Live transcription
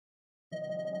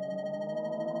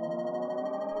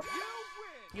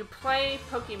You play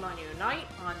Pokemon Unite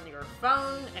on your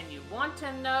phone and you want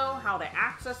to know how to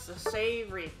access the save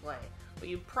replay. But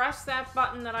you press that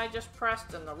button that I just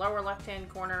pressed in the lower left-hand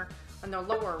corner. On the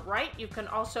lower right, you can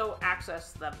also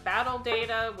access the battle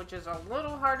data, which is a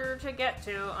little harder to get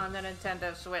to on the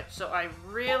Nintendo Switch. So I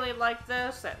really like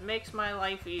this. That makes my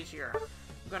life easier.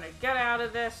 I'm going to get out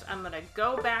of this. I'm going to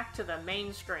go back to the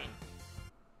main screen.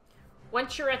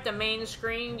 Once you're at the main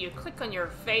screen, you click on your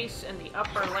face in the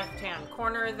upper left-hand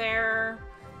corner there.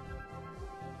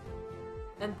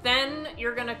 And then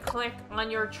you're going to click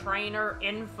on your trainer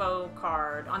info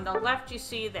card. On the left, you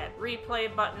see that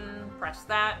replay button. Press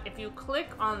that. If you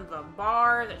click on the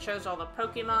bar that shows all the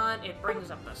Pokemon, it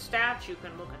brings up the stats. You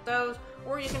can look at those.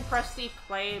 Or you can press the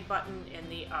play button in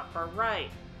the upper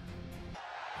right.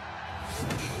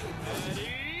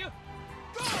 Ready, go!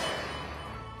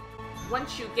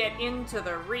 Once you get into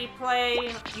the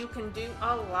replay, you can do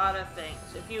a lot of things.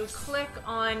 If you click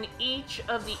on each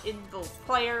of the individual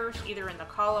players, either in the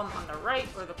column on the right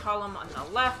or the column on the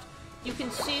left, you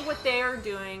can see what they are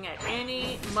doing at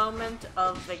any moment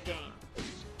of the game.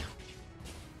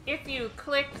 If you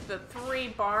click the three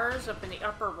bars up in the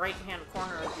upper right-hand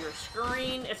corner of your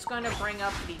screen, it's going to bring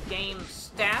up the game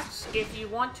stats. If you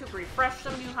want to refresh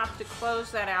them, you have to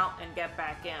close that out and get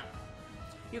back in.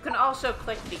 You can also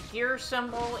click the gear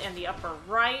symbol in the upper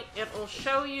right. It will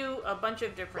show you a bunch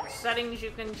of different settings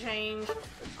you can change.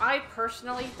 I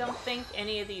personally don't think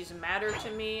any of these matter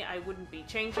to me. I wouldn't be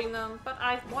changing them, but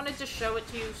I wanted to show it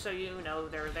to you so you know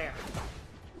they're there.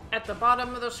 At the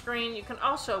bottom of the screen, you can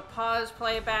also pause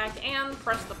playback and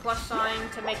press the plus sign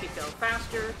to make it go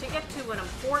faster to get to an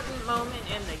important moment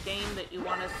in the game that you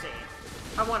want to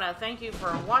see. I want to thank you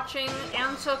for watching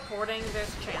and supporting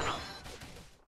this channel.